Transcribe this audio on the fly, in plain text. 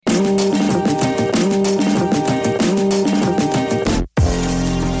Hi,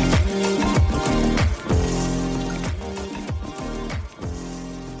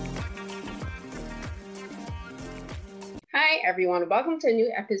 everyone. Welcome to a new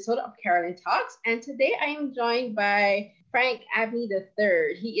episode of Carolyn Talks. And today I am joined by Frank Abney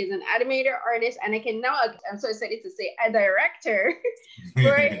III. He is an animator, artist, and I'm so excited to say a director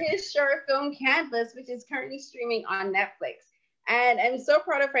for his short film Canvas, which is currently streaming on Netflix. And I'm so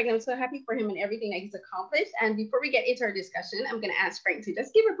proud of Frank. I'm so happy for him and everything that he's accomplished. And before we get into our discussion, I'm going to ask Frank to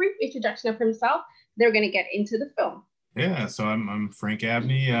just give a brief introduction of himself. Then we're going to get into the film. Yeah, so I'm Frank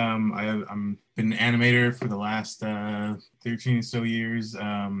Abney. I'm been an animator for the last 13 or so years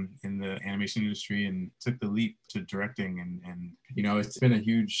in the animation industry, and took the leap to directing. And you know, it's been a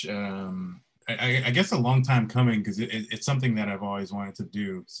huge, I guess, a long time coming, because it's something that I've always wanted to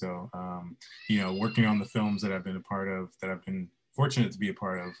do. So you know, working on the films that I've been a part of, that I've been fortunate to be a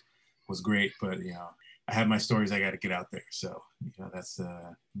part of, was great. But you know, I have my stories I got to get out there. So, you know, that's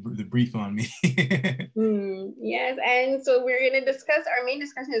the brief on me. Yes, and so we're going to discuss, our main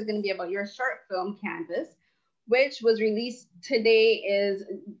discussion is going to be about your short film, Canvas, which was released today, is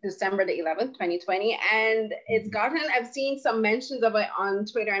December the 11th, 2020. And I've seen some mentions of it on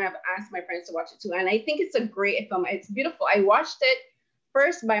Twitter, and I've asked my friends to watch it too. And I think it's a great film. It's beautiful. I watched it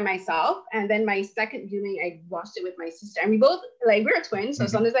first by myself, and then my second viewing, I watched it with my sister. And we both, like, we're twins. So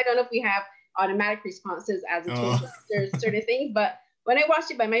sometimes I don't know if we have automatic responses as a twin. There's certain things, but when I watched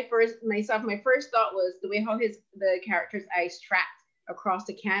it by my first thought was the way how the character's eyes tracked across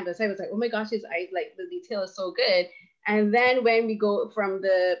the canvas. I was like, oh my gosh, his eyes, like, the detail is so good. And then when we go from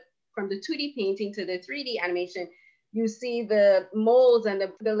the 2D painting to the 3D animation, you see the moles and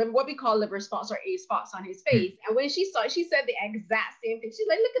the what we call liver spots or A spots on his face. And when she saw it, she said the exact same thing. She's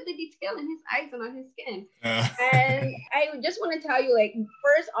like, look at the detail in his eyes and on his skin. And I just want to tell you, like,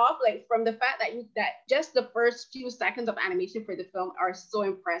 first off, like, from the fact that just the first few seconds of animation for the film are so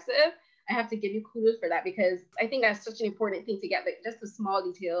impressive, I have to give you kudos for that, because I think that's such an important thing to get, like, just the small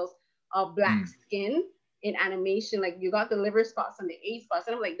details of black skin in animation. Like, you got the liver spots and the A spots,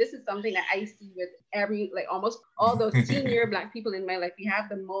 and I'm like, this is something that I see with almost all those senior Black people in my life. We have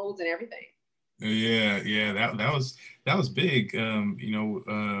the molds and everything. Yeah, that was big. You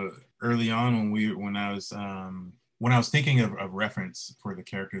know, early on when I was thinking of reference for the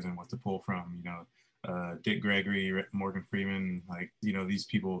characters and what to pull from, you know, Dick Gregory, Morgan Freeman, like, you know, these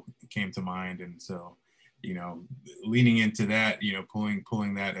people came to mind. And so, you know, leaning into that, you know,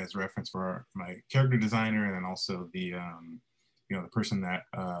 pulling that as reference for my character designer, and then also the you know, the person that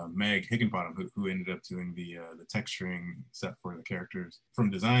Meg Higginbottom, who ended up doing the texturing set for the characters, from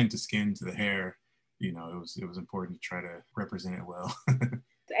design to skin to the hair. You know, it was important to try to represent it well.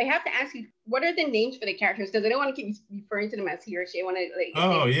 I have to ask you, what are the names for the characters? Because I don't want to keep referring to them as he or she. I want to, like.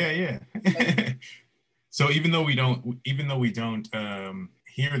 Oh yeah. So even though we don't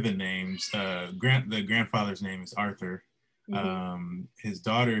hear the names, the grandfather's name is Arthur. His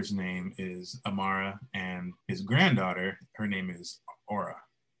daughter's name is Amara, and his granddaughter, her name is Aura.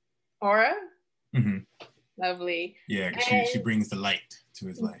 Aura? Mm-hmm. Lovely. Yeah, she brings the light to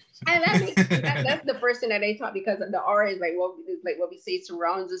his life. So. And that's the first thing that I thought, because the aura is like what we say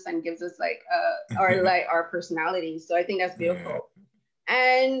surrounds us and gives us like our personality. So I think that's beautiful. Yeah.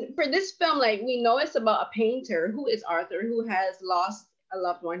 And for this film, like, we know it's about a painter who is Arthur, who has lost a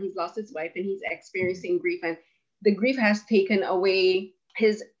loved one. He's lost his wife, and he's experiencing grief, and the grief has taken away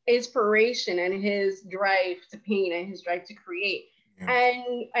his inspiration and his drive to paint and his drive to create. Yeah.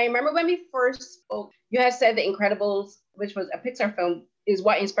 And I remember when we first spoke, you had said The Incredibles, which was a Pixar film, is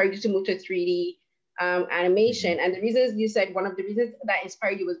what inspired you to move to 3D animation. And the reasons you said, one of the reasons that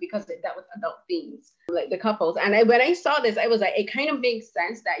inspired you was because it dealt with adult themes, like the couples. And when I saw this, I was like, it kind of makes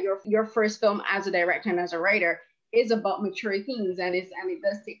sense that your first film as a director and as a writer is about mature themes, and it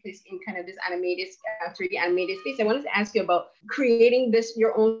does take place in kind of this animated 3D animated space. I wanted to ask you about creating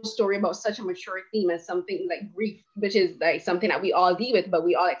your own story about such a mature theme as something like grief, which is like something that we all deal with, but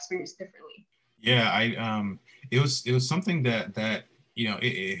we all experience differently. Yeah, it was something that you know,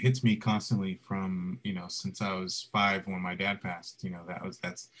 it hits me constantly from, you know, since I was 5 when my dad passed. You know,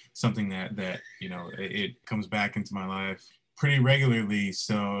 that's something that you know, it comes back into my life pretty regularly.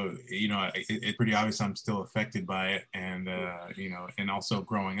 So, you know, it's pretty obvious I'm still affected by it. And, you know, and also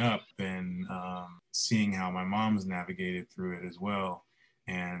growing up and seeing how my mom's navigated through it as well.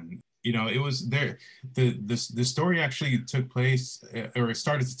 And you know, it was there. The story actually took place, or it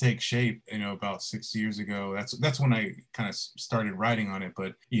started to take shape, you know, about 6 years ago. That's when I kind of started writing on it.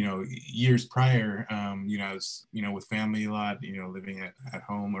 But you know, years prior, you know, I was, you know, with family a lot, you know, living at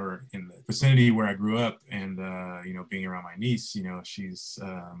home or in the vicinity where I grew up, and you know, being around my niece. You know, she's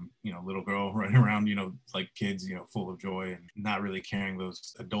you know, little girl running around, you know, like kids, you know, full of joy and not really carrying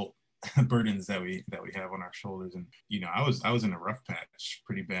those adult burdens that we have on our shoulders. And you know, I was in a rough patch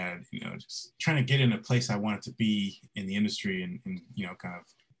pretty bad, you know, just trying to get in a place I wanted to be in the industry, and you know, kind of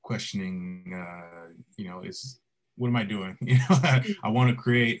questioning, you know, is what am I doing? You know, I want to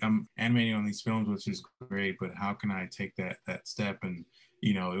create, I'm animating on these films, which is great, but how can I take that step? And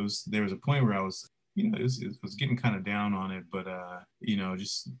you know, there was a point where I was, you know, it was getting kind of down on it, but you know,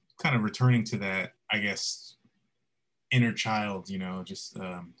 just kind of returning to that, I guess, inner child, you know, just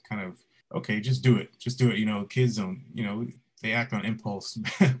kind of, okay, just do it. You know, kids don't, you know, they act on impulse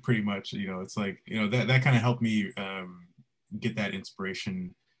pretty much. You know, it's like, you know, that kind of helped me get that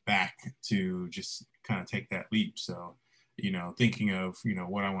inspiration back to just kind of take that leap. So, you know, thinking of, you know,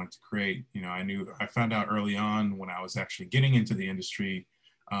 what I wanted to create, you know, I found out early on when I was actually getting into the industry,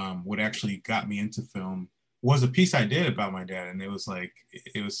 what actually got me into film was a piece I did about my dad. And it was like,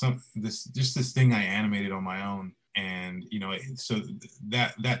 it was this thing I animated on my own. And, you know, so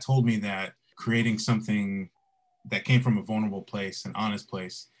that told me that creating something that came from a vulnerable place, an honest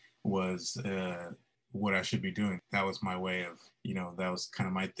place, was what I should be doing. That was my way of, you know, that was kind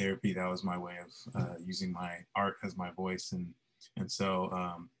of my therapy. That was my way of using my art as my voice. And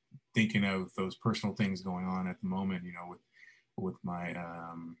so thinking of those personal things going on at the moment, you know, with my,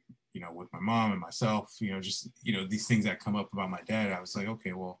 you know, with my mom and myself, you know, just, you know, these things that come up about my dad, I was like,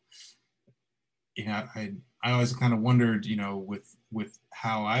 okay, well, you know, I always kind of wondered, you know, with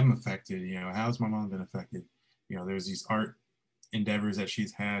how I'm affected, you know, how's my mom been affected? You know, there's these art endeavors that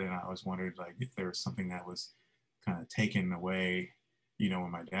she's had, and I always wondered, like, if there was something that was kind of taken away, you know,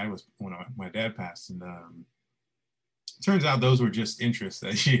 when my dad passed. And turns out those were just interests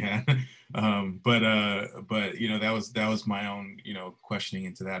that she had. But you know, that was my own, you know, questioning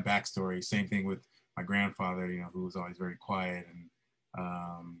into that backstory. Same thing with my grandfather, you know, who was always very quiet, and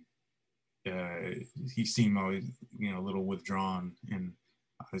he seemed always, you know, a little withdrawn, and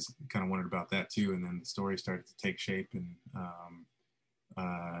I was kind of wondered about that too. And then the story started to take shape, and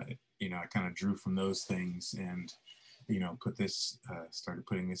you know, I kind of drew from those things, and you know, started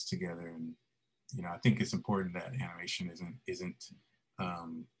putting this together. And you know, I think it's important that animation isn't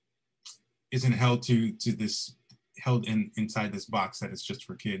held to this held inside this box that it's just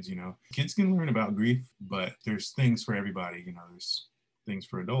for kids. You know, kids can learn about grief, but there's things for everybody. You know, there's things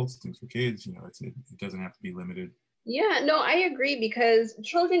for adults, things for kids. You know, it doesn't have to be limited. Yeah, no, I agree, because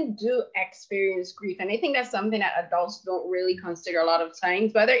children do experience grief. And I think that's something that adults don't really consider a lot of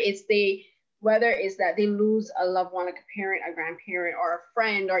times, whether it's that they lose a loved one, like a parent, a grandparent, or a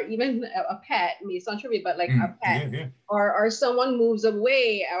friend, or even a pet. I mean, it's not true, but like a pet, yeah. or someone moves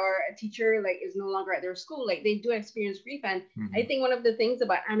away, or a teacher like is no longer at their school. Like, they do experience grief. And I think one of the things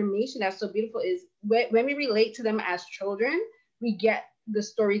about animation that's so beautiful is when we relate to them as children, we get the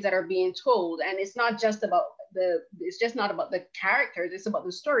stories that are being told. And it's not just about the characters, it's about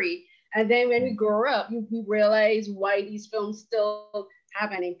the story. And then when we grow up, we realize why these films still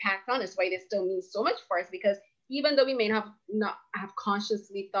have an impact on us, why they still mean so much for us. Because even though we may not have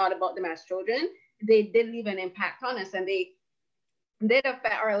consciously thought about them as children, they did leave an impact on us, and they did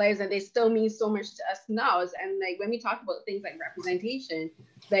affect our lives, and they still mean so much to us now. And like, when we talk about things like representation,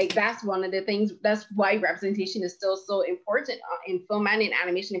 like, that's one of the things, that's why representation is still so important in film and in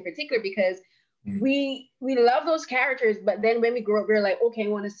animation in particular, because we love those characters, but then when we grow up, we're like, okay, I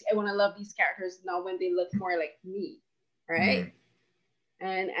want to love these characters now when they look more like me, right?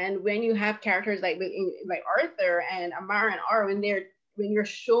 And when you have characters like Arthur and Amara and Ara, when you're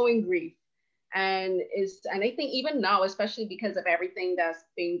showing grief, and I think even now, especially because of everything that's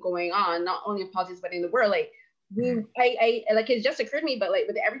been going on, not only in politics but in the world, like I like, it just occurred to me, but like,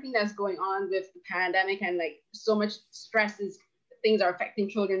 with everything that's going on with the pandemic, and like so much things are affecting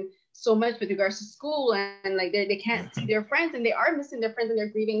children so much with regards to school, and like they can't see their friends, and they are missing their friends, and they're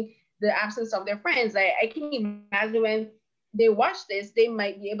grieving the absence of their friends. Like, I can imagine when they watch this, they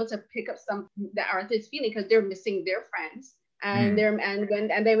might be able to pick up some that Arthur is feeling, because they're missing their friends. And then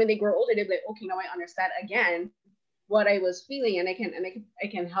when they grow older, they're like, okay, now I understand again what I was feeling, and I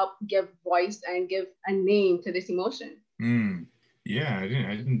can help give voice and give a name to this emotion. Yeah, I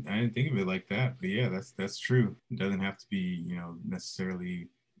didn't think of it like that, but yeah, that's true. It doesn't have to be, you know, necessarily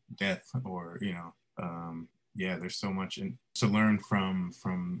death, or you know, yeah, there's so much to learn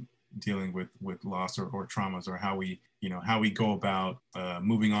from dealing with loss or traumas, or how we, how we go about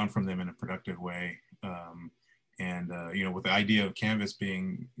moving on from them in a productive way. With the idea of Canvas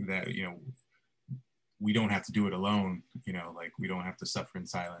being that, we don't have to do it alone, like we don't have to suffer in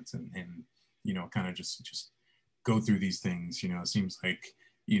silence and kind of just go through these things. It seems like,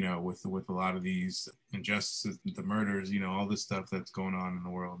 with a lot of these injustices, the murders, all this stuff that's going on in the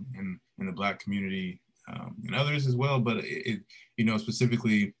world and in the Black community, and others as well. But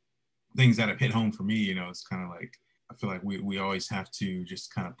specifically things that have hit home for me, it's kind of like, I feel like we always have to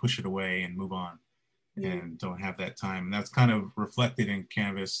just kind of push it away and move on, and don't have that time. And that's kind of reflected in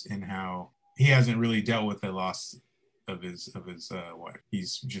Canvas, in how he hasn't really dealt with the loss of his wife.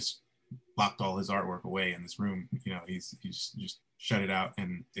 He's just locked all his artwork away in this room. He's just shut it out.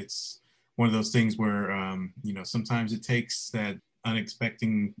 And it's one of those things where, sometimes it takes that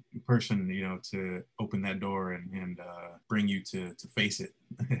unexpected person, to open that door and bring you to face it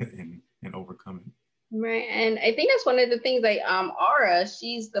and overcome it. Right. And I think that's one of the things, like Aura,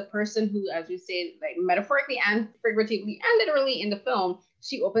 she's the person who, as we say, like metaphorically and figuratively and literally in the film,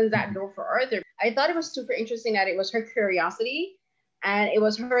 she opens that door for Arthur. I thought it was super interesting that it was her curiosity, and it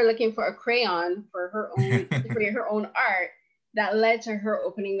was her looking for a crayon for her own to create her own art, that led to her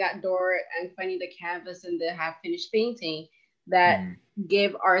opening that door and finding the canvas and the half finished painting that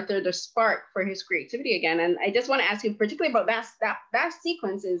gave Arthur the spark for his creativity again. And I just want to ask you particularly about that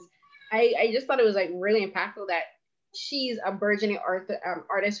sequence. Is I just thought it was like really impactful that she's a burgeoning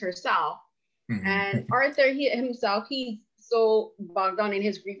artist herself. And Arthur himself, he's so bogged down in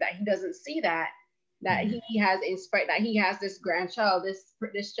his grief that he doesn't see that he has inspired, that he has this grandchild,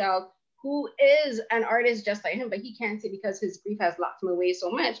 this child who is an artist just like him, but he can't see because his grief has locked him away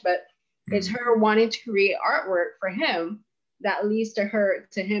so much. But it's her wanting to create artwork for him that leads to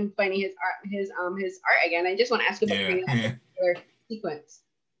him finding his art again. I just want to ask you about that particular sequence.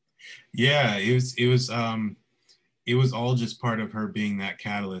 Yeah, it was all just part of her being that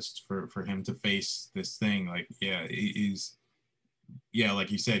catalyst for him to face this thing. Like,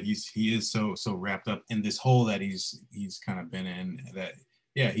 like you said, he is so wrapped up in this hole that he's kind of been in, that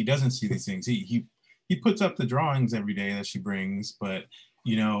he doesn't see these things. He puts up the drawings every day that she brings, but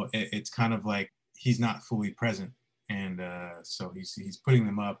it's kind of like he's not fully present. And so he's putting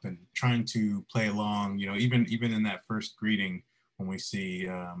them up and trying to play along, even in that first greeting, when we see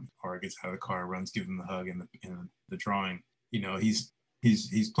Aura gets out of the car, runs, gives him the hug in the drawing, he's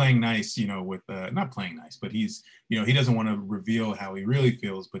playing nice, with not playing nice, but he's, he doesn't want to reveal how he really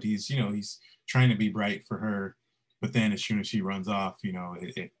feels, but he's trying to be bright for her. But then as soon as she runs off,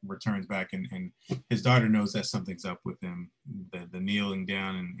 it returns back, and his daughter knows that something's up with him. The kneeling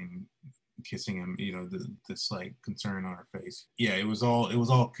down and kissing him, the slight concern on her face. Yeah, it was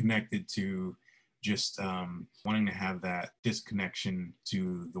all connected to just wanting to have that disconnection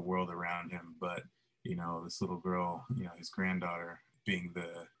to the world around him. But this little girl, his granddaughter, being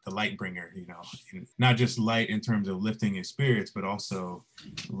the light bringer, not just light in terms of lifting his spirits, but also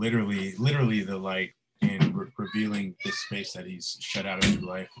literally the light in revealing this space that he's shut out of his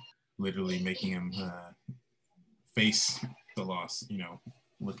life, literally making him face the loss,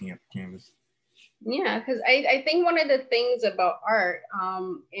 looking at the canvas. Yeah, because I think one of the things about art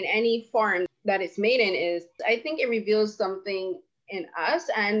in any form that it's made in is, I think it reveals something in us.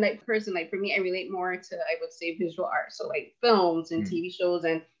 And like personally, like for me, I relate more to, I would say, visual art. So like films and TV shows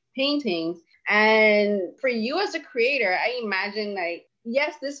and paintings. And for you as a creator, I imagine, like,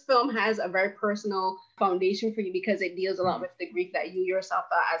 yes, this film has a very personal foundation for you because it deals a lot with the grief that you yourself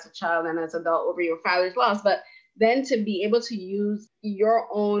felt as a child and as an adult over your father's loss. But then to be able to use your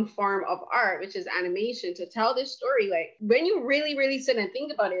own form of art, which is animation, to tell this story, like when you really, really sit and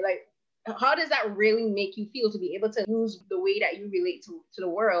think about it, like how does that really make you feel to be able to use the way that you relate to the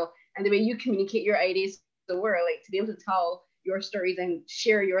world and the way you communicate your ideas to the world, like to be able to tell your stories and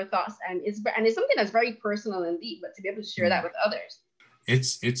share your thoughts. And it's something that's very personal and deep, but to be able to share that with others.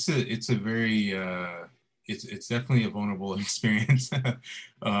 It's a very it's definitely a vulnerable experience.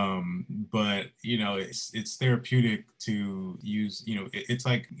 But it's therapeutic to use, it's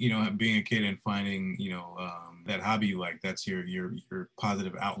like, being a kid and finding, that hobby you like, that's your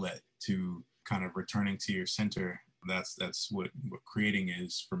positive outlet to kind of returning to your center. That's what creating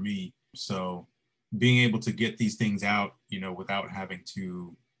is for me. So being able to get these things out, without having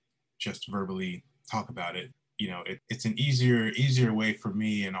to just verbally talk about it, it's an easier way for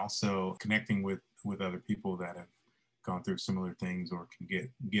me, and also connecting with other people that have gone through similar things or can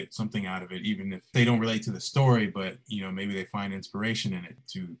get something out of it, even if they don't relate to the story, but maybe they find inspiration in it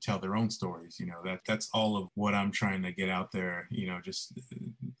to tell their own stories. That's all of what I'm trying to get out there, just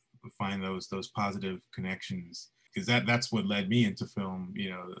find those positive connections because that's what led me into film, you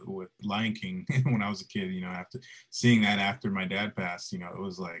know, with Lion King when I was a kid. You know, after seeing that after my dad passed, you know, it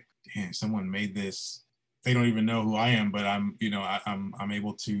was like, damn, someone made this. They don't even know who I am, but I'm, you know, I'm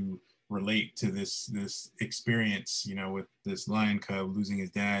able to relate to this experience, you know, with this lion cub losing his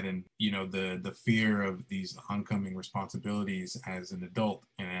dad, and you know the fear of these oncoming responsibilities as an adult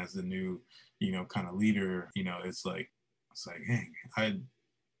and as the new, you know, kind of leader. You know, it's like, dang, I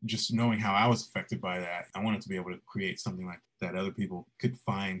just knowing how I was affected by that, I wanted to be able to create something like that other people could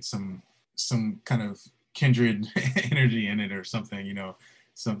find some kind of kindred energy in it or something, you know,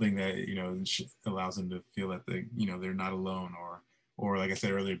 something that, you know, allows them to feel that they, you know, they're not alone, or like I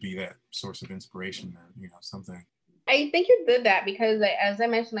said earlier, be that source of inspiration, or, you know, something. I think you did that because, like, as I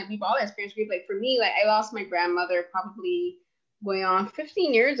mentioned, like, we've all experienced grief. Like, for me, like, I lost my grandmother probably going on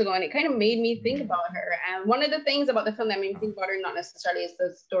 15 years ago, and it kind of made me think about her. And one of the things about the film that made me think about her, not necessarily is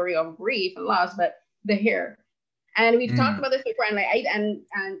the story of grief and loss, but the hair. And we've talked about this before, and like, and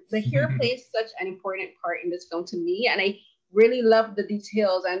the hair plays such an important part in this film to me, and I really love the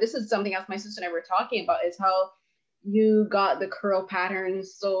details. And this is something else my sister and I were talking about, is how you got the curl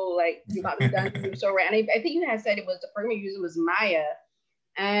patterns, so like you got them done so right. And I think you had said it was the program you used was Maya,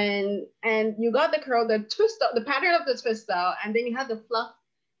 and you got the curl, the twist out, the pattern of the twist out, and then you had the fluff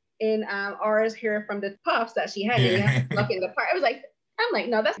in Aura's hair from the puffs that she had, and you had the fluff in the part. I'm like,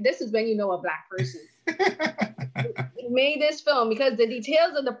 no, this is when you know a Black person made this film, because the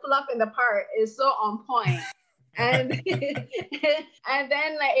details of the fluff in the part is so on point. And and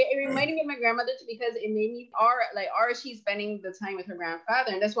then like it reminded me of my grandmother too, because it made me Aura, she's spending the time with her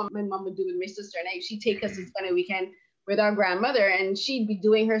grandfather, and that's what my mom would do with my sister and I. She'd take us to spend a weekend with our grandmother, and she'd be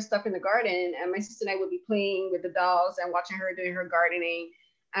doing her stuff in the garden, and my sister and I would be playing with the dolls and watching her doing her gardening.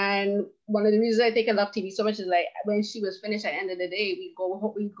 And one of the reasons I think I love TV so much is like when she was finished at the end of the day, we'd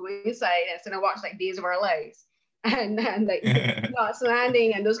go inside and sit and watch like Days of Our Lives. And like Knots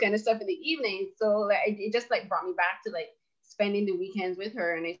Landing and those kind of stuff in the evening. So like it just like brought me back to like spending the weekends with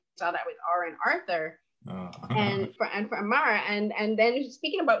her, and I saw that with Aura and Arthur, and for Amara, and then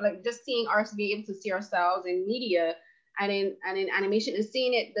speaking about like just seeing us being able to see ourselves in media and in animation, and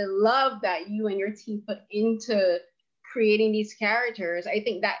seeing it, the love that you and your team put into creating these characters, I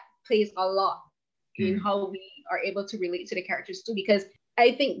think that plays a lot in how we are able to relate to the characters too, because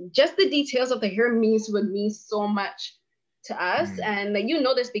I think just the details of the hair would mean so much to us. And like, you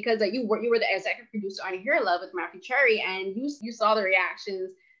know this because like you were the executive producer on Hair Love with Matthew Cherry, and you saw the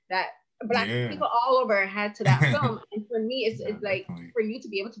reactions that Black people all over had to that film. And for me, it's like definitely. For you to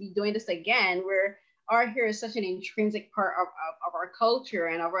be able to be doing this again, where our hair is such an intrinsic part of our culture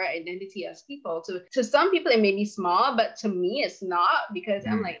and of our identity as people. To some people it may be small, but to me it's not, because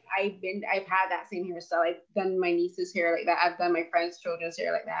I'm like, I've had that same hairstyle. I've done my niece's hair like that. I've done my friends' children's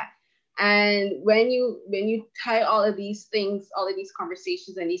hair like that. And when you tie all of these things, all of these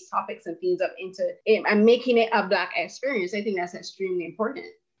conversations and these topics and themes up into it and making it a Black experience, I think that's extremely important.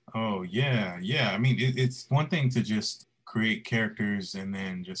 Oh yeah. I mean, it's one thing to just create characters and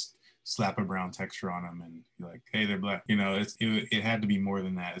then just slap a brown texture on them and be like, hey, they're Black. You know, it had to be more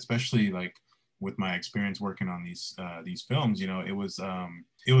than that, especially like with my experience working on these films. You know, it was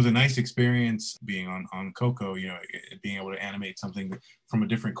a nice experience being on Coco, you know, being able to animate something from a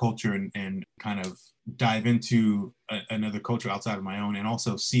different culture and kind of dive into another culture outside of my own, and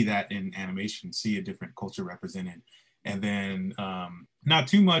also see that in animation, see a different culture represented. And then not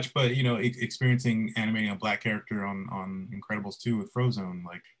too much, but you know, experiencing animating a Black character on Incredibles 2 with Frozone,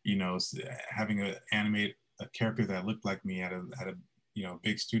 like, you know, having to animate a character that looked like me at a you know,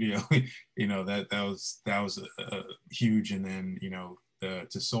 big studio, you know, that was huge. And then, you know,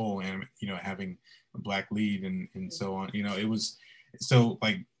 to Soul, and you know, having a Black lead and so on, you know, it was so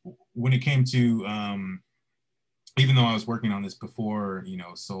like when it came to even though I was working on this before, you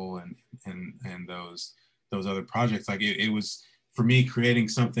know, Soul and those other projects, like it was for me creating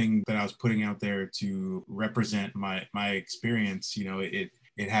something that I was putting out there to represent my experience. You know,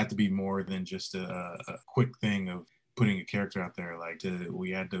 it had to be more than just a quick thing of putting a character out there. Like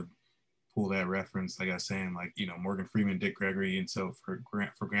we had to pull that reference, like I was saying, like, you know, Morgan Freeman, Dick Gregory, and so for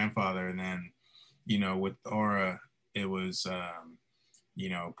grandfather, and then, you know, with Aura, it was you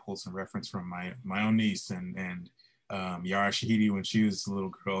know, pull some reference from my own niece and Yara Shahidi when she was a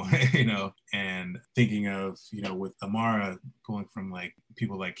little girl, you know, and thinking of, you know, with Amara, pulling from like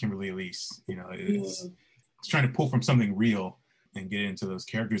people like Kimberly Elise, you know, it's trying to pull from something real and get into those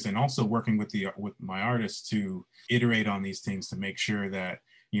characters, and also working with my artists to iterate on these things to make sure that,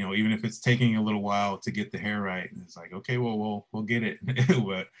 you know, even if it's taking a little while to get the hair right, it's like, okay, well we'll get it,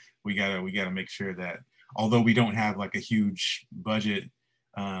 but we gotta make sure that although we don't have like a huge budget,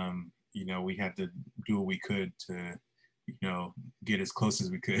 you know, we had to do what we could to, you know, get as close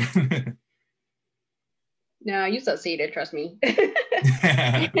as we could. No, you succeeded, trust me. and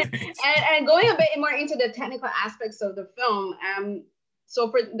going a bit more into the technical aspects of the film, so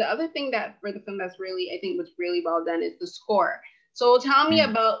for the other thing that for the film that's really, I think, was really well done is the score. So tell me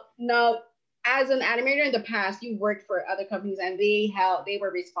about now, as an animator in the past, you worked for other companies and they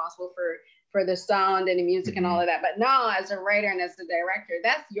were responsible for the sound and the music and all of that. But now, as a writer and as a director,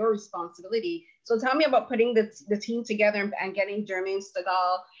 that's your responsibility. So tell me about putting the team together and getting Jermaine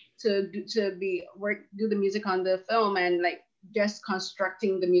Stegall to do the music on the film, and like just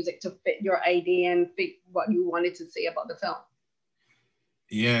constructing the music to fit your idea and fit what you wanted to say about the film.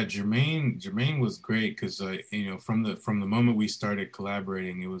 Yeah, Jermaine was great because you know, from the moment we started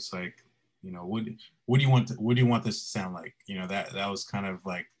collaborating, it was like, you know, what do you want this to sound like? You know, that was kind of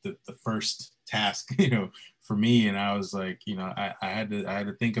like the first task, you know, for me. And I was like, you know, I had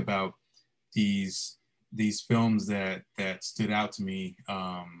to think about these films that stood out to me.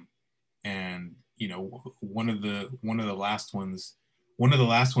 And you know, one of the last ones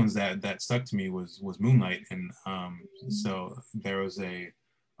that stuck to me was Moonlight. And so there was a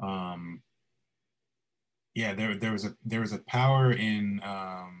yeah, there was a power in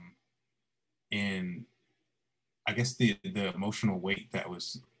I guess the emotional weight that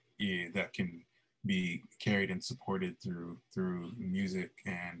was, yeah, that can be carried and supported through music.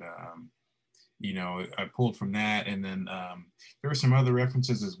 And you know, I pulled from that. And then there were some other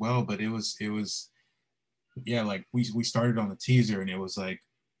references as well, but it was yeah, like we started on the teaser, and it was like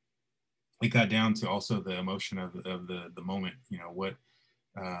it got down to also the emotion of the moment. You know what,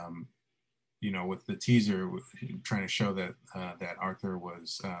 you know, with the teaser, trying to show that that Arthur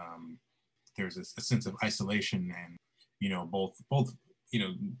was there's a sense of isolation, and you know, both you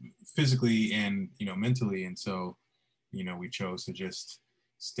know, physically and, you know, mentally. And so, you know, we chose to just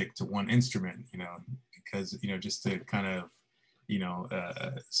stick to one instrument, you know, because, you know, just to kind of, you know,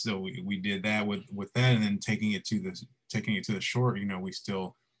 so we did that with that. And then taking it to the short, you know, we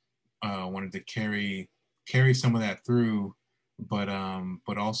still wanted to carry some of that through, but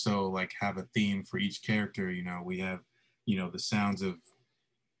also like have a theme for each character. You know, we have, you know, the sounds of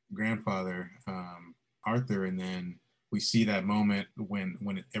grandfather, Arthur, and then we see that moment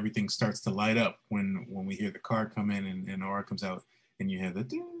when everything starts to light up, when we hear the car come in, and Aura comes out, and you have the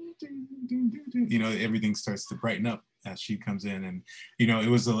you know, everything starts to brighten up as she comes in. And you know, it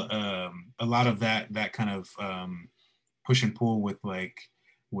was a lot of that kind of push and pull with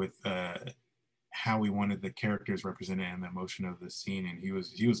how we wanted the characters represented and the emotion of the scene. And he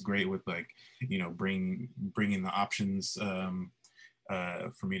was great with, like, you know, bringing the options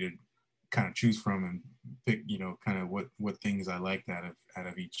for me to kind of choose from and pick, you know, kind of what things I liked out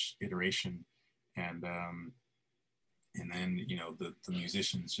of each iteration. And then, you know, the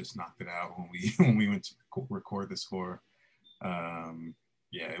musicians just knocked it out when we went to record the score. Yeah,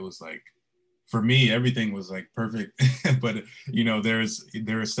 it was like, for me, everything was like perfect. But you know, there is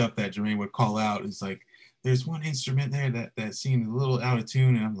stuff that Jermaine would call out. It's like, there's one instrument there that seemed a little out of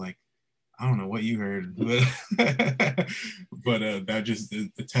tune, and I'm like, I don't know what you heard, but that just is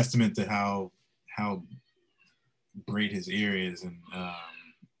a testament to how great his ear is,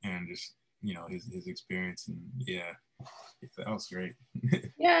 and just, you know, his experience. And yeah, that was great.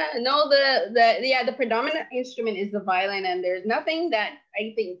 Yeah, no, the predominant instrument is the violin, and there's nothing that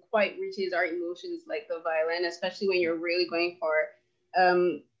I think quite reaches our emotions like the violin, especially when you're really going for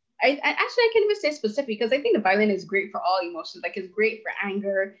I actually, I can't even say specific, because I think the violin is great for all emotions. Like, it's great for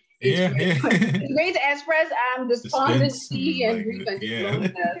anger. It's great to express despondency and grief and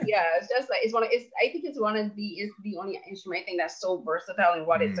loneliness. Yeah, it's just like I think it's the only instrument I think that's so versatile in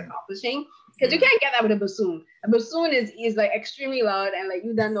what it's accomplishing. Because you can't get that with a bassoon. A bassoon is like extremely loud, and like,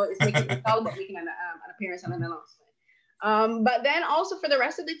 you don't know, it's all about making an appearance on an announcement. But then also for the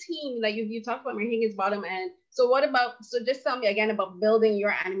rest of the team, like you talked about Marie Higginsbottom, and so just tell me again about building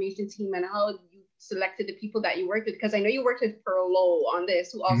your animation team and how you selected the people that you worked with, because I know you worked with Pearl Lowe on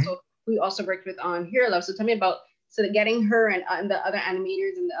this, who also worked with on Hero Love. So tell me about getting her and the other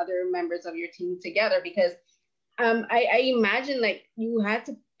animators and the other members of your team together, because I imagine like you had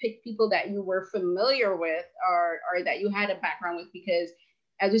to pick people that you were familiar with, or that you had a background with, because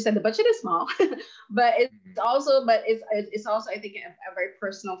as you said, the budget is small, but it's also I think a very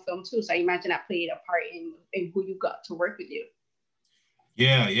personal film too. So I imagine that played a part in who you got to work with you.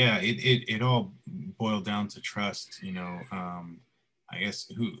 Yeah, it all boiled down to trust, you know. I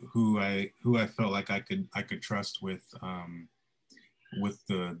guess who I felt like I could trust with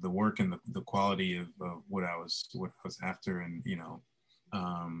the work and the quality of what I was after. And you know,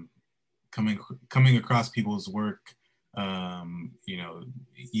 coming across people's work, you know,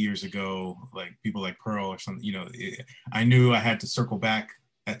 years ago, like people like Pearl or something, you know, I knew I had to circle back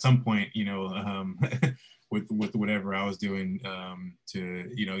at some point, you know, with whatever I was doing,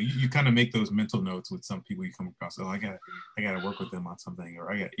 to, you know, you kind of make those mental notes with some people you come across. Oh, I gotta work with them on something,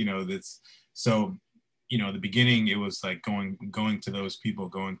 or I got, you know, that's so, you know, the beginning, it was like going to those people,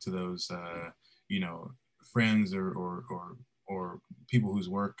 going to those, you know, friends or people whose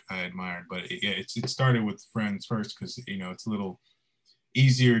work I admired. But it started with friends first, because, you know, it's a little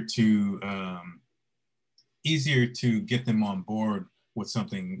easier to get them on board with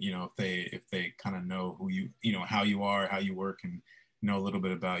something, you know, if they kind of know who you know, how you are, how you work, and know a little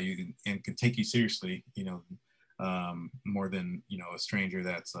bit about you, and can take you seriously, you know, more than, you know, a stranger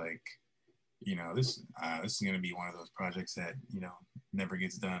that's like, you know, this is going to be one of those projects that, you know, never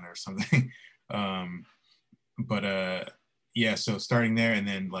gets done or something. But yeah, so starting there, and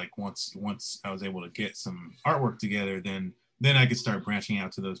then like once I was able to get some artwork together, then I could start branching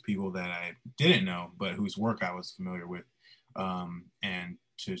out to those people that I didn't know, but whose work I was familiar with, and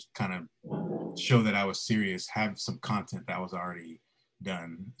to kind of show that I was serious, have some content that was already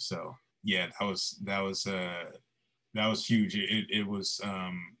done. So yeah, that was huge. It was,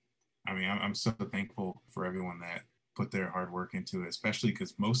 I mean, I'm so thankful for everyone that put their hard work into it, especially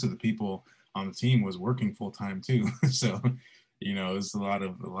because most of the people on the team was working full time too. So, you know, it's a lot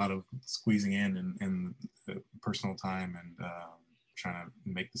of squeezing in and personal time, and trying to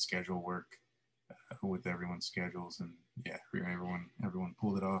make the schedule work with everyone's schedules. And yeah, everyone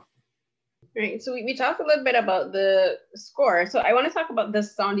pulled it off. Right. So we talked a little bit about the score. So I want to talk about the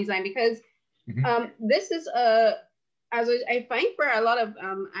sound design, because this is as I find for a lot of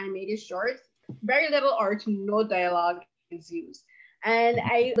animated shorts, very little or to no dialogue is used. And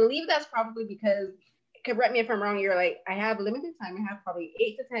I believe that's probably because, correct me if I'm wrong, you're like, I have limited time. I have probably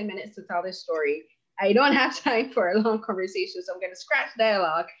 8 to 10 minutes to tell this story. I don't have time for a long conversation. So I'm going to scratch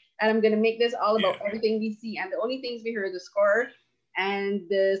dialogue, and I'm going to make this all about everything we see. And the only things we hear is the score and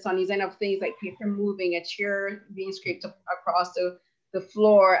the sound design of things like paper moving, a chair being scraped across the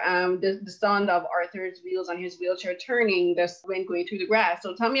floor, the sound of Arthur's wheels on his wheelchair turning, the wind going through the grass.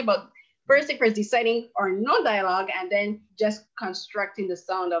 So tell me about first deciding or no dialogue, and then just constructing the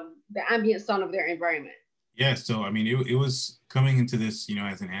sound of the ambient sound of their environment. Yeah, so I mean, it was coming into this, you know,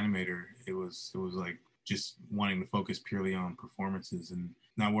 as an animator, it was like just wanting to focus purely on performances and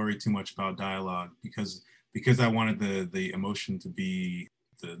not worry too much about dialogue, because I wanted the emotion to be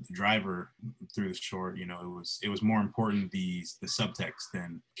the driver through the short. You know, it was more important the subtext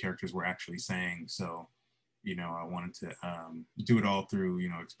than characters were actually saying. So, you know, I wanted to do it all through, you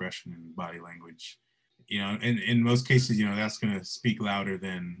know, expression and body language. You know, and in most cases, you know, that's going to speak louder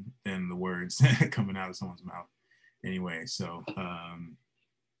than the words coming out of someone's mouth anyway. So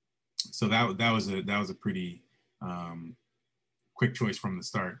so that was a pretty quick choice from the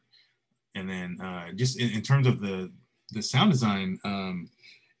start. And then just in terms of the sound design,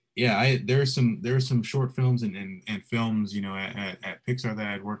 yeah, there were some short films and films, you know, at Pixar that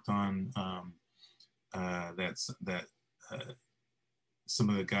I'd worked on, that some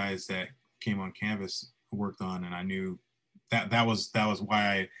of the guys that came on Canvas worked on, and I knew that was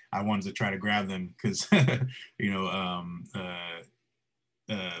why I wanted to try to grab them, because you know,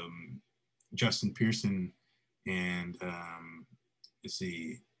 Justin Pearson and let's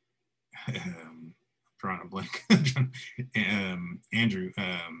see, drawing a blank, Andrew,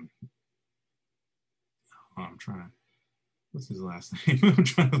 I'm trying, what's his last name? I'm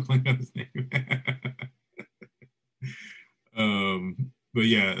trying to blank on his name. But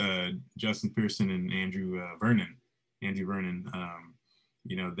yeah, Justin Pearson and Andrew Vernon,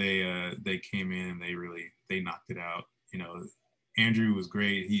 you know, they came in and they knocked it out. You know, Andrew was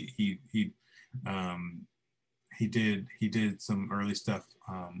great. He did some early stuff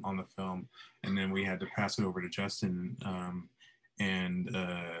on the film, and then we had to pass it over to Justin. And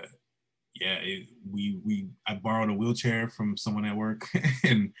yeah, I borrowed a wheelchair from someone at work,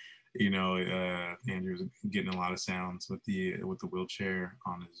 and you know, Andrew's getting a lot of sounds with the wheelchair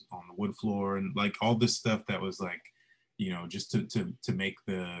on the wood floor, and like all this stuff that was like, you know, just to make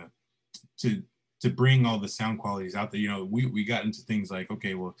to bring all the sound qualities out there. You know, we got into things like,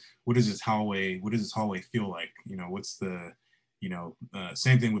 okay, well, what does this hallway feel like? You know, what's the, you know,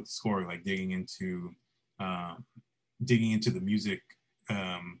 same thing with the score, like digging into the music.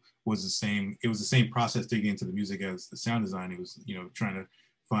 Was the same. It was the same process digging into the music as the sound design. It was, you know, trying to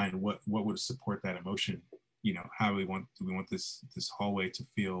find what would support that emotion. You know, how do we want this hallway to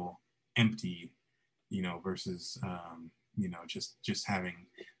feel empty, you know, versus you know, just having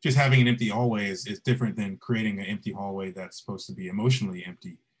an empty hallway is different than creating an empty hallway that's supposed to be emotionally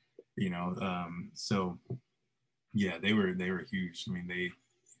empty, you know. So yeah, they were huge. I mean,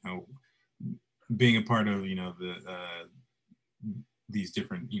 know, being a part of, you know, the these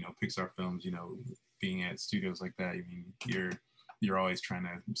different, you know, Pixar films, you know, being at studios like that, I mean, you're always trying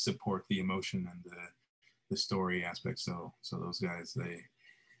to support the emotion and the story aspect. So those guys,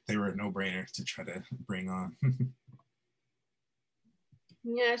 they were a no-brainer to try to bring on.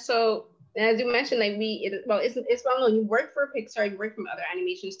 Yeah, so as you mentioned, like it's well known. You work for Pixar, you work from other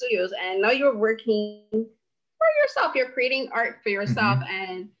animation studios, and now you're working for yourself. You're creating art for yourself,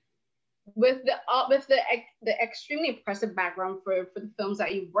 and with the extremely impressive background for the films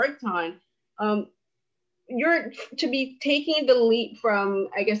that you worked on, you're to be taking the leap from,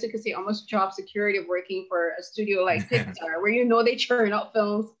 I guess you could say, almost job security of working for a studio like Pixar, where you know they churn out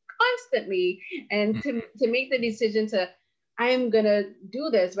films constantly, and to make the decision to, I'm gonna do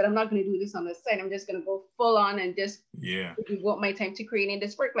this, but I'm not gonna do this on the side. I'm just gonna go full on and just devote my time to creating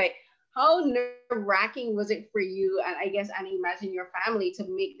this work. Like, how nerve-wracking was it for you, and I guess, and imagine your family, to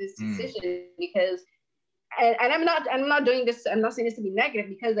make this decision? Because and I'm not doing this, I'm not saying this to be negative,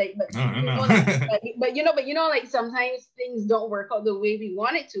 because like, but you know, like sometimes things don't work out the way we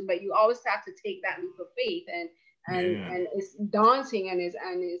want it to, but you always have to take that leap of faith, and it's daunting, and is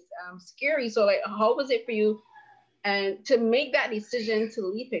scary. So like, how was it for you and to make that decision to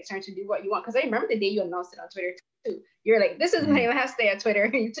leave Pixar and to do what you want? Because I remember the day you announced it on Twitter too. You're like, this is my last day at Twitter.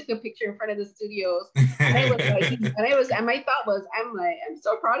 And you took a picture in front of the studios. And I was like, and my thought was, I'm like, I'm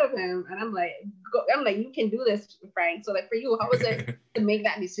so proud of him. And I'm like, you can do this, Frank. So like, for you, how was it to make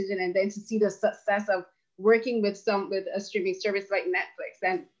that decision and then to see the success of working with a streaming service like Netflix,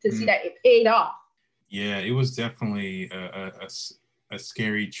 and to see that it paid off? Yeah, it was definitely a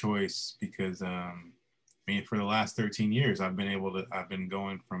scary choice, because I mean, for the last 13 years, I've been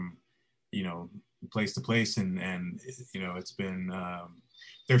going from, you know, place to place, and you know, it's been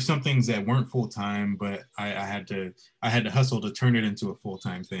there's some things that weren't full time, but I had to hustle to turn it into a full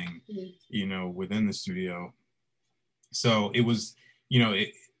time thing, you know, within the studio. So it was, you know,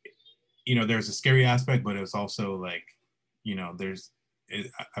 there's a scary aspect, but it was also like, you know,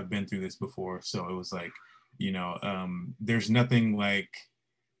 I've been through this before, so it was like, you know, there's nothing like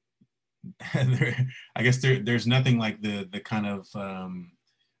I guess there's nothing like the kind of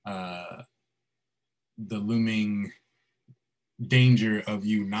the looming danger of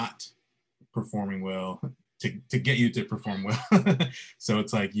you not performing well to get you to perform well. So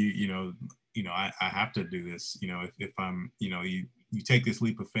it's like, you know, I have to do this, you know, if I'm, you know, you take this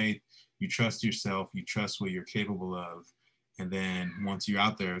leap of faith, you trust yourself, you trust what you're capable of, and then once you're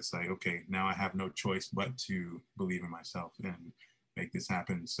out there, it's like, okay, now I have no choice but to believe in myself and make this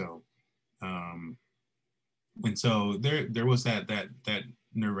happen. So and so there was that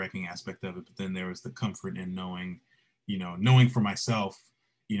nerve-wracking aspect of it, but then there was the comfort in knowing, you know, knowing for myself,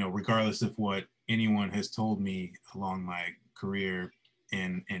 you know, regardless of what anyone has told me along my career,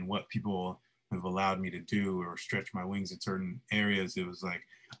 and what people have allowed me to do or stretch my wings in certain areas, it was like,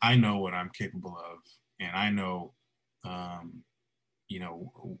 I know what I'm capable of, and I know you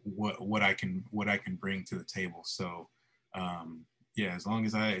know, what I can bring to the table. So yeah, as long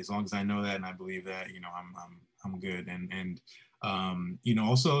as I know that and I believe that, you know, I'm good. And you know,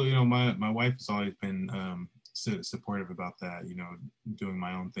 also, you know, my wife has always been supportive about that, you know, doing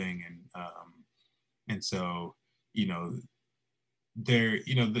my own thing, and so, you know, there,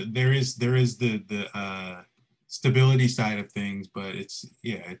 you know, there is the stability side of things, but it's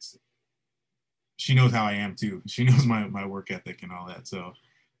she knows how I am too. She knows my work ethic and all that. So,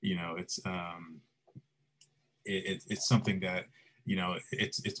 you know, it's it's something that, you know,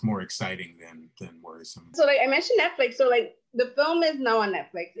 it's more exciting than worrisome. So like I mentioned Netflix. So like the film is now on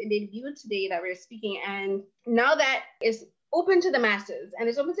Netflix. It debuted today that we're speaking, and now that it's open to the masses, and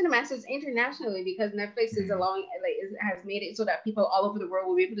it's open to the masses internationally, because Netflix is allowing, like, has made it so that people all over the world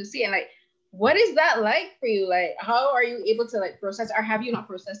will be able to see it. And like, what is that like for you? Like, how are you able to like process, or have you not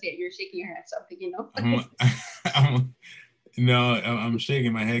processed it? You're shaking your head, so I'm thinking no. No, I'm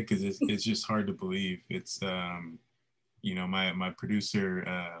shaking my head because it's just hard to believe. It's you know, my producer,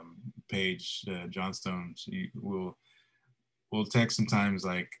 Paige Johnstone, she will text sometimes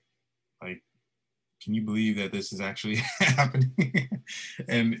like, can you believe that this is actually happening?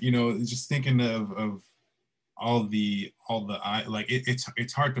 And, you know, just thinking of all the like,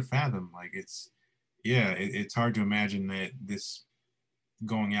 it's hard to fathom. Like, it's hard to imagine that this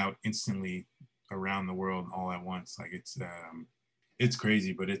going out instantly around the world all at once. Like, it's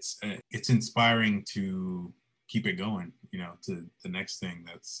crazy, but it's inspiring to keep it going, you know, to the next thing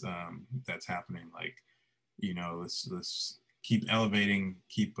that's happening. Like, you know, let's keep elevating,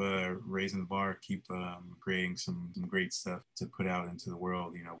 keep raising the bar, keep creating some great stuff to put out into the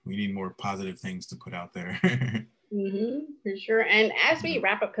world. You know, we need more positive things to put out there. For sure. And as we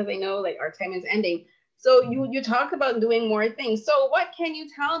wrap up, because I know like our time is ending, so you talk about doing more things. So what can you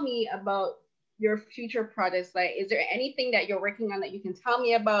tell me about your future projects? Like, is there anything that you're working on that you can tell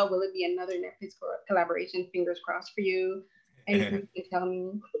me about? Will it be another Netflix collaboration? Fingers crossed for you. Anything you can tell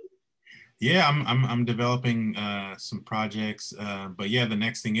me? Yeah, I'm developing some projects, but yeah, the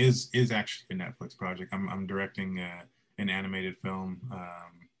next thing is actually a Netflix project. I'm directing an animated film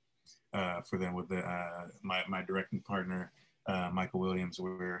for them with my directing partner Michael Williams.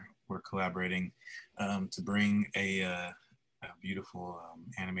 We're collaborating to bring a beautiful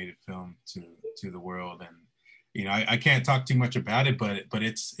animated film to the world, and you know I can't talk too much about it, but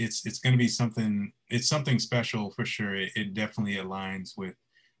it's going to be something. It's something special for sure. It definitely aligns with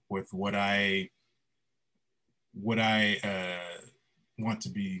what I want to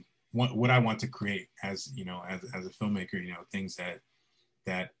be, what I want to create as as a filmmaker. You know, things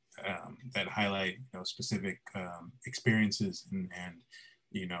that highlight specific experiences and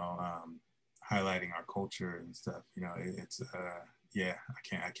highlighting our culture and stuff. You know, it's yeah,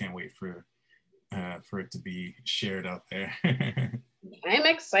 I can't wait for it to be shared out there. I'm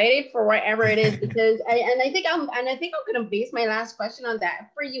excited for whatever it is because I think I'm gonna base my last question on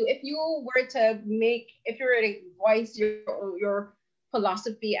that. For you, if you were to voice your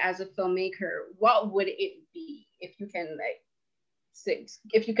philosophy as a filmmaker, what would it be? If you can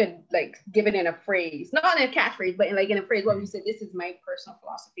if you could give it in a phrase, not in a catchphrase, but in a phrase, what would you say? This is my personal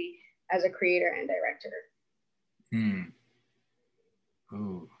philosophy as a creator and director.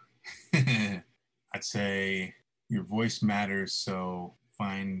 Ooh. I'd say your voice matters, so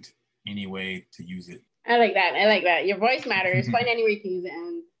find any way to use it. I like that. Your voice matters. Find any way to use it.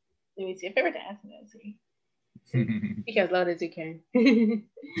 And let me see. If I were to ask that, see. Speak as loud as you can.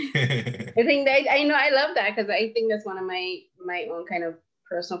 I think that I love that because I think that's one of my own kind of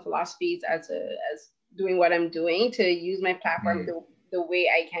personal philosophies as doing what I'm doing, to use my platform the way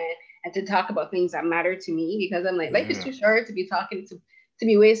I can and to talk about things that matter to me, because I'm life is too short to be talking to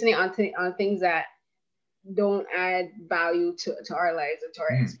be wasting it on things that don't add value to our lives or to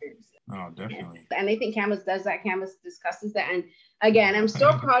our experiences. Oh, definitely. And I think Canvas does that. Canvas discusses that. And again, I'm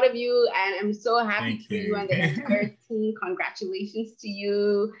so proud of you, and I'm so happy for you and the entire team. Congratulations to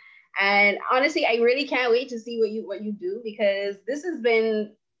you. And honestly, I really can't wait to see what you do, because this has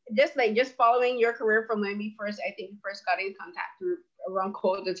been just following your career from when we first got in contact through around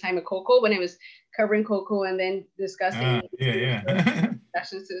the time of Coco, when I was covering Coco and then discussing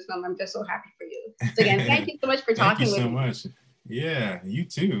sessions to this film. I'm just so happy for you. So again, thank you so much for talking with me. Thank you so much. Yeah, you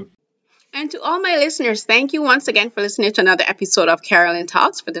too. And to all my listeners, thank you once again for listening to another episode of Carolyn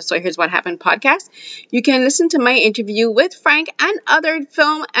Talks for the So Here's What Happened podcast. You can listen to my interview with Frank and other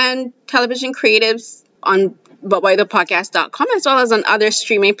film and television creatives on butwhythepodcast.com, as well as on other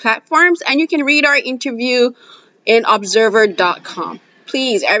streaming platforms. And you can read our interview in observer.com.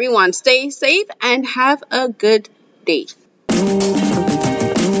 Please, everyone, stay safe and have a good day.